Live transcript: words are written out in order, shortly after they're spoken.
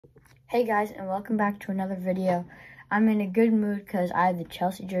Hey guys, and welcome back to another video. I'm in a good mood because I have the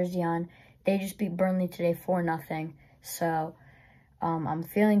Chelsea jersey on. They just beat Burnley today 4-0. So I'm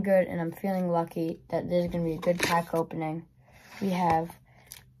feeling good and I'm feeling lucky that this is going to be a good pack opening. We have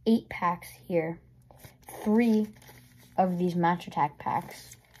 8 packs here. 3 of these Match Attack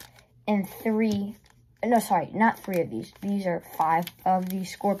packs. And not 3 of these. These are 5 of these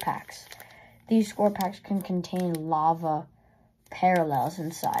score packs. These score packs can contain lava parallels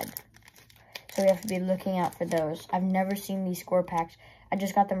inside. So we have to be looking out for those. I've never seen these score packs. I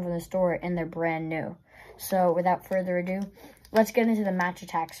just got them from the store and they're brand new. So without further ado, let's get into the Match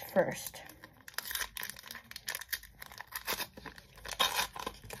Attacks first.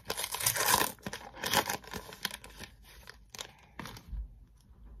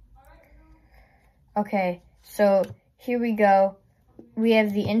 Okay, so here we go. We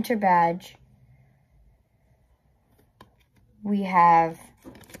have the Inter badge. We have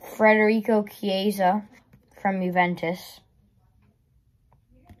Federico Chiesa from Juventus.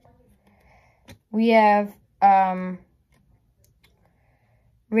 We have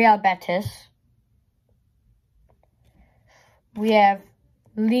Real Betis. We have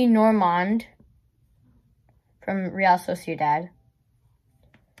Lee Normand from Real Sociedad.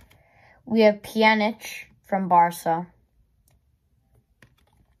 We have Pjanic from Barca.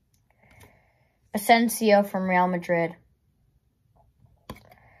 Asensio from Real Madrid.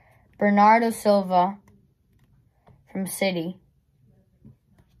 Bernardo Silva from City.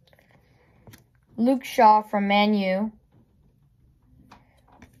 Luke Shaw from Man U.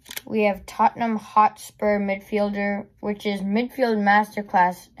 We have Tottenham Hotspur midfielder, which is Midfield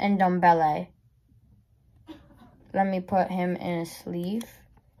Masterclass and Ndombele. Let me put him in a sleeve.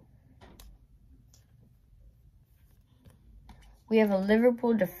 We have a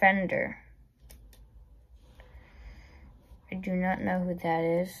Liverpool defender. I do not know who that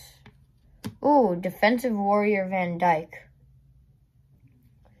is. Ooh, Defensive Warrior Van Dijk.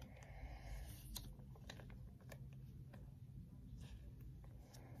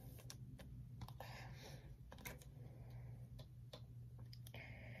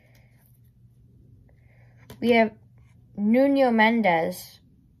 We have Nuno Mendes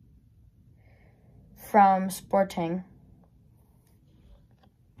from Sporting.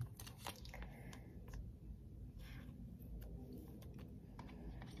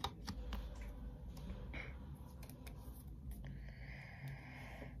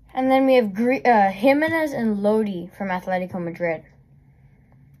 And then we have Jimenez and Lodi from Atletico Madrid.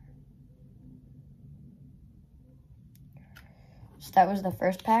 So that was the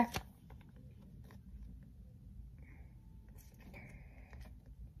first pack.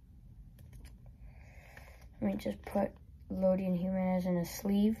 Let me just put Lodi and Jimenez in a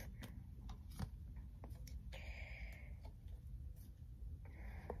sleeve.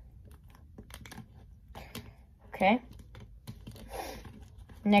 Okay.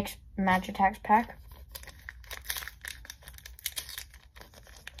 Next Match Attacks pack.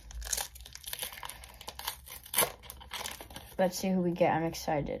 Let's see who we get. I'm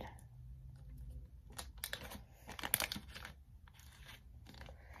excited.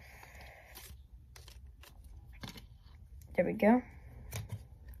 There we go.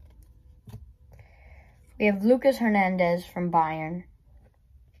 We have Lucas Hernandez from Bayern.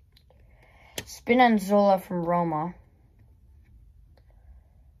 Spinazzola from Roma.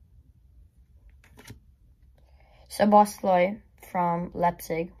 Szoboszlai from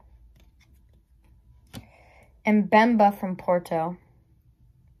Leipzig. And Mbemba from Porto.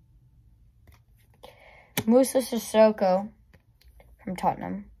 Musa Sissoko from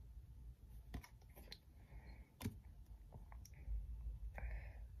Tottenham.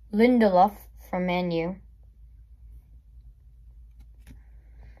 Lindelof from Man U.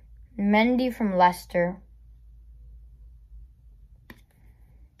 Mendy from Leicester.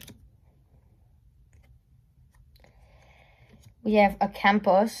 We have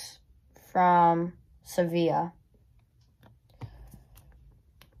Ocampos from Sevilla.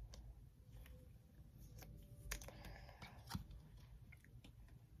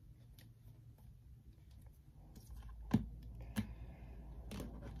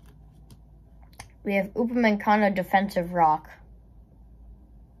 We have Upamecano Defensive Rock.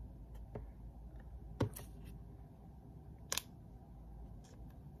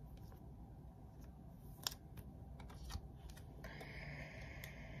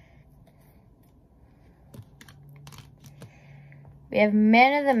 We have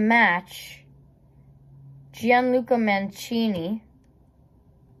Man of the Match, Gianluca Mancini.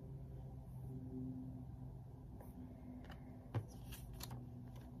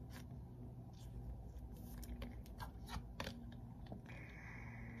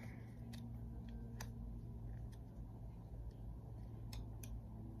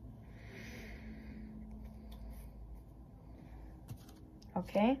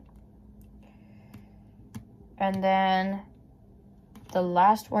 Okay. And then the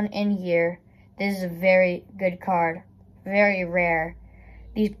last one in here, this is a very good card. Very rare.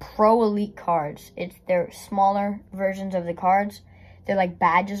 These Pro Elite cards. They're smaller versions of the cards. They're like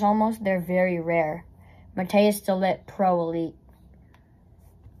badges almost. They're very rare. Mateus DeLitt Pro Elite.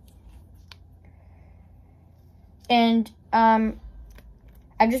 And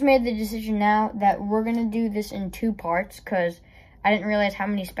I just made the decision now that we're going to do this in 2 parts because I didn't realize how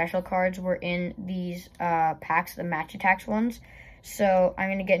many special cards were in these packs, the Match Attax ones. So I'm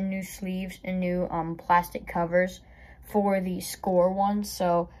going to get new sleeves and new plastic covers for the score ones.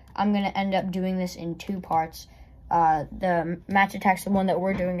 So I'm going to end up doing this in 2 parts. The Match Attax, the one that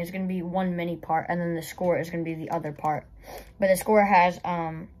we're doing, is going to be 1 mini part, and then the score is going to be the other part. But the score has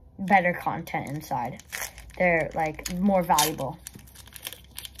better content inside. They're like more valuable.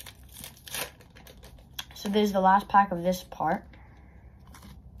 So this is the last pack of this part.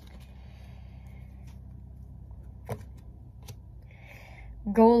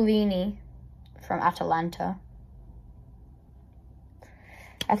 Golini from Atalanta.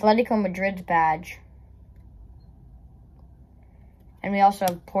 Atletico Madrid's badge. And we also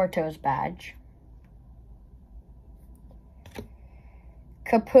have Porto's badge.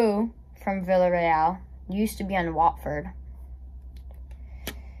 Capu from Villarreal. Used to be on Watford.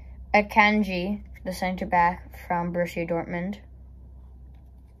 Akanji, the center back from Borussia Dortmund.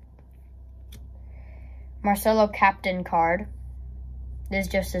 Marcelo captain card. This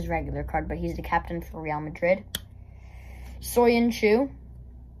is just his regular card, but he's the captain for Real Madrid. Soyuncu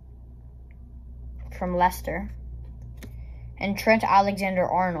from Leicester. And Trent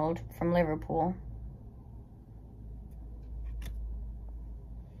Alexander-Arnold from Liverpool.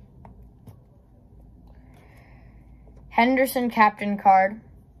 Henderson captain card.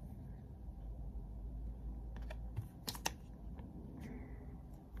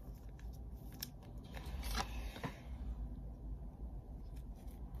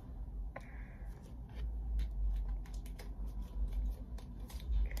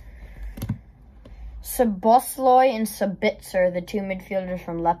 Sabosloy and Sabitzer, the 2 midfielders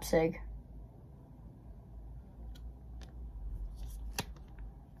from Leipzig.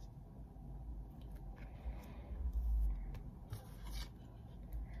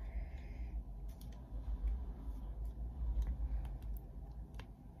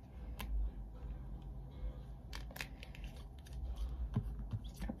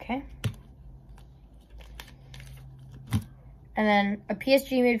 Okay. And then a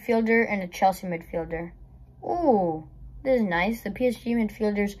PSG midfielder and a Chelsea midfielder. Ooh, this is nice. The PSG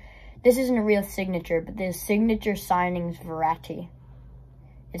midfielders, this isn't a real signature, but the signature signing's Verratti.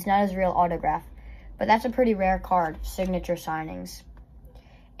 It's not his real autograph, but that's a pretty rare card, signature signings.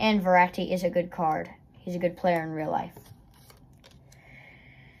 And Verratti is a good card. He's a good player in real life.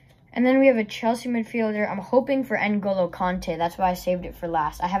 And then we have a Chelsea midfielder. I'm hoping for N'Golo Kante. That's why I saved it for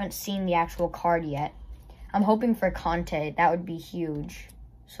last. I haven't seen the actual card yet. I'm hoping for Kante. That would be huge.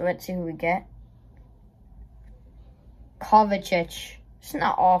 So let's see who we get. Kovacic. It's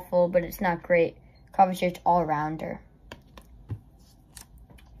not awful, but it's not great. Kovacic all-rounder.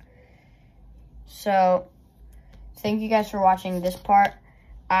 So, thank you guys for watching this part.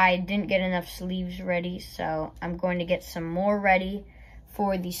 I didn't get enough sleeves ready, so I'm going to get some more ready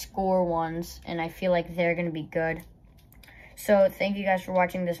for the score ones, and I feel like they're going to be good. So, thank you guys for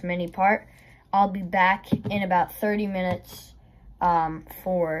watching this mini part. I'll be back in about 30 minutes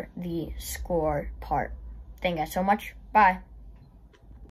for the score part. Thank you guys so much. Bye.